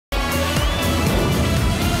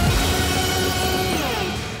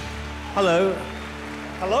Hello.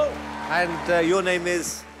 Hello. And your name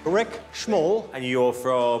is? Rick Schmull. And you're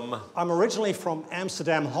from? I'm originally from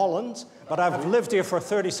Amsterdam, Holland, but I've lived here for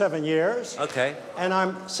 37 years. Okay. And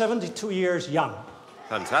I'm 72 years young.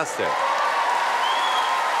 Fantastic.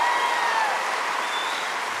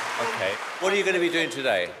 Okay. What are you going to be doing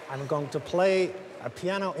today? I'm going to play a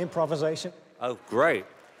piano improvisation. Oh, great.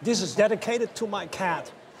 This is dedicated to my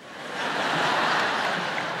cat.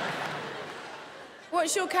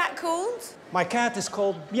 What's your cat called? My cat is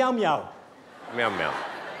called Meow Meow. Meow meow.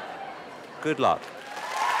 Good luck.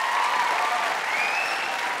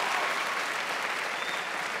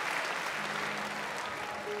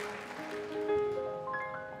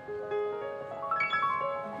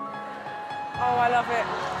 Oh, I love it.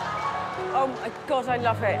 Oh, my God, I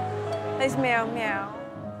love it. There's Meow Meow.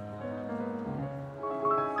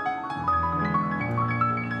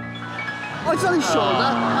 Oh, it's on his shoulder.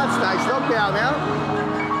 That's nice, not Meow Meow.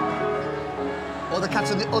 Or the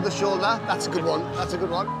cat's on the other shoulder. That's a good one. That's a good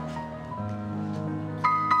one. I'm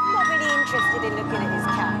not really interested in looking at his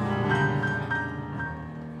cat.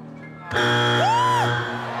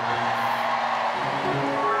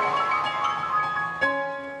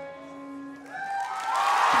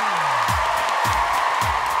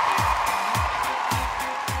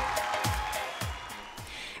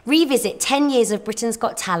 Revisit 10 years of Britain's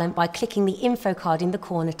Got Talent by clicking the info card in the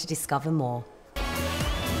corner to discover more.